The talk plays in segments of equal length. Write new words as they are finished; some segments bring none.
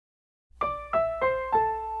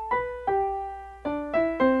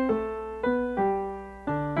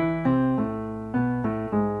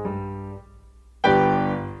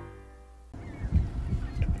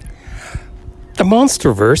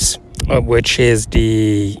MonsterVerse, which is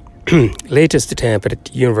the latest attempt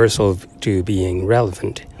at Universal to being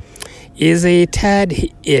relevant, is a tad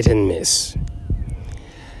hit and miss.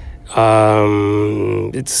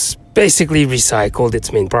 It's basically recycled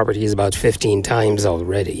its main properties about 15 times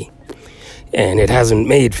already, and it hasn't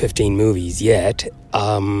made 15 movies yet.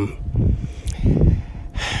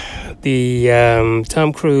 The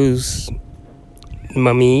Tom Cruise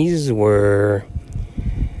mummies were,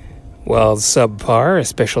 well, subpar,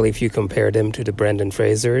 especially if you compare them to the Brendan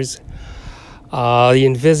Frasers. The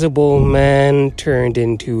Invisible Man turned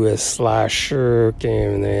into a slasher.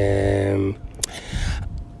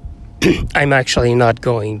 I'm actually not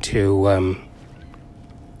going to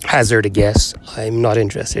hazard a guess. I'm not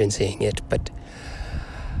interested in seeing it, but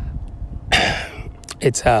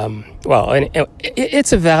it's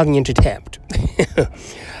it's a valiant attempt,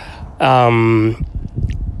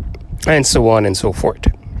 and so on and so forth.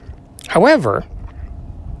 However,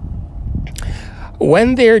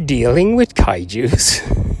 when they're dealing with kaijus,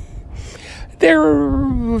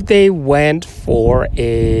 they went for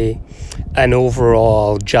an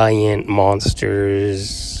overall giant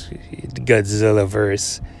monsters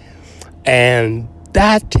Godzillaverse, and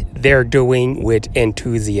that they're doing with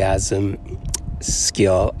enthusiasm,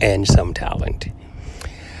 skill, and some talent.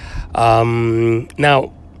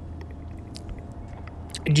 Now,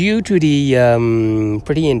 due to the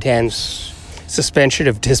pretty intense suspension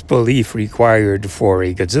of disbelief required for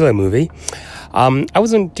a Godzilla movie, I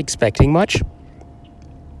wasn't expecting much.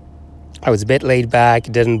 I was a bit laid back,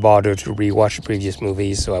 didn't bother to rewatch the previous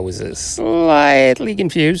movies, so I was slightly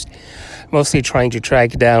confused, mostly trying to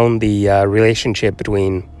track down the relationship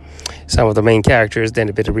between some of the main characters. Then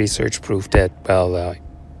a bit of research proved that,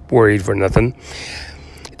 worried for nothing.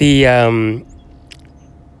 The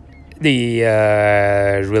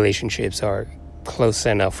relationships are close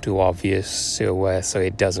enough to obvious, so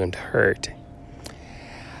it doesn't hurt.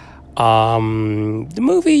 The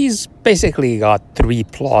movie's basically got 3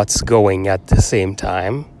 plots going at the same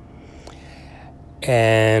time,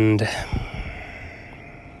 and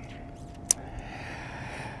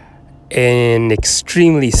an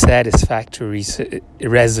extremely satisfactory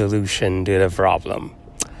resolution to the problem.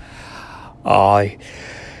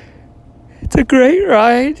 It's a great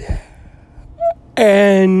ride,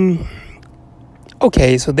 and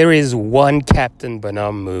okay, so there is one Captain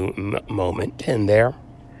Bonham moment in there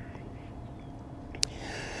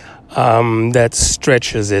that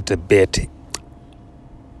stretches it a bit.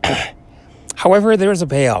 However, there's a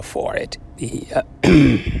payoff for it.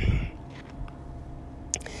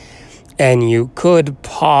 And you could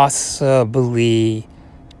possibly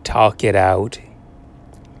talk it out.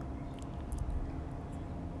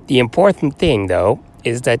 The important thing, though,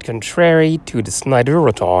 is that contrary to the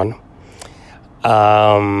Snyder-a-thon,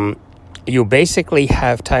 you basically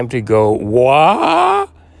have time to go, what?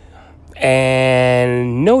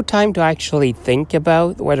 And no time to actually think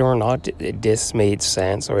about whether or not this made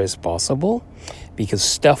sense or is possible, because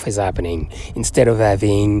stuff is happening. Instead of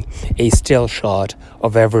having a still shot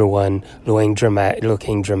of everyone looking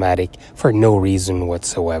dramatic for no reason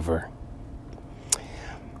whatsoever.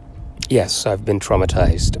 Yes, I've been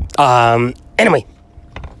traumatized. Anyway,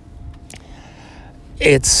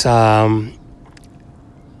 it's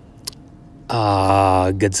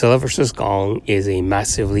Godzilla vs. Kong is a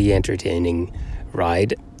massively entertaining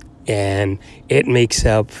ride, and it makes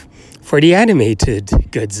up for the animated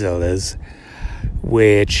Godzillas,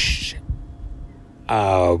 which,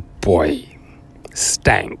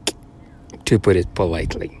 stank, to put it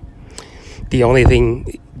politely. The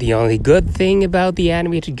only good thing about the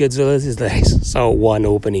animated Godzillas is that I saw one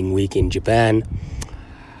opening week in Japan,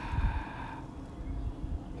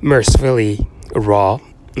 mercifully raw,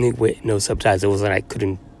 with no subtitles, and I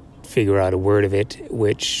couldn't figure out a word of it,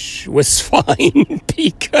 which was fine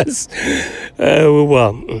because, let's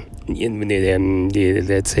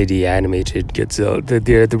say the animated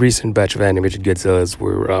Godzilla, the recent batch of animated Godzillas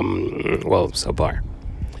were, subpar.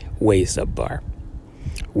 Way subpar.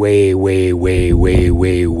 Way.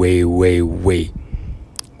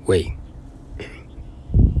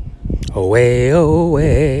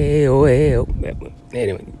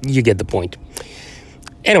 Anyway, you get the point.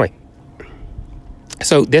 Anyway,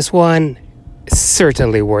 so this one,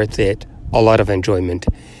 certainly worth it. A lot of enjoyment.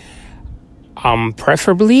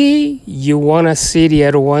 Preferably, you want to see the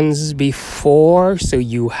other ones before, so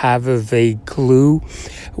you have a vague clue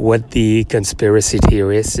what the conspiracy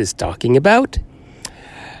theorist is talking about.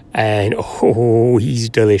 And, he's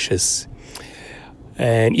delicious.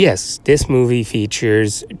 And yes, this movie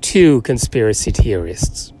features 2 conspiracy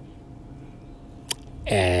theorists.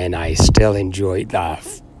 And I still enjoyed the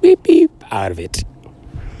beep beep. out of it.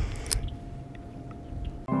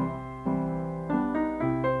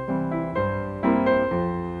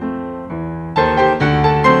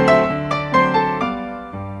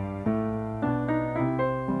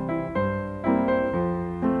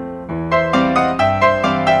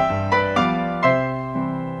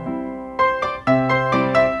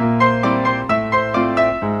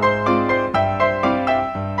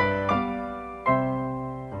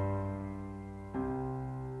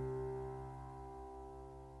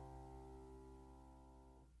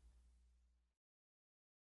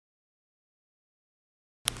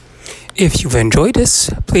 If you've enjoyed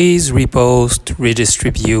this, please repost,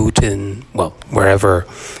 redistribute, and wherever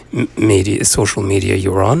social media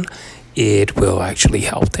you're on, it will actually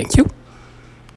help. Thank you.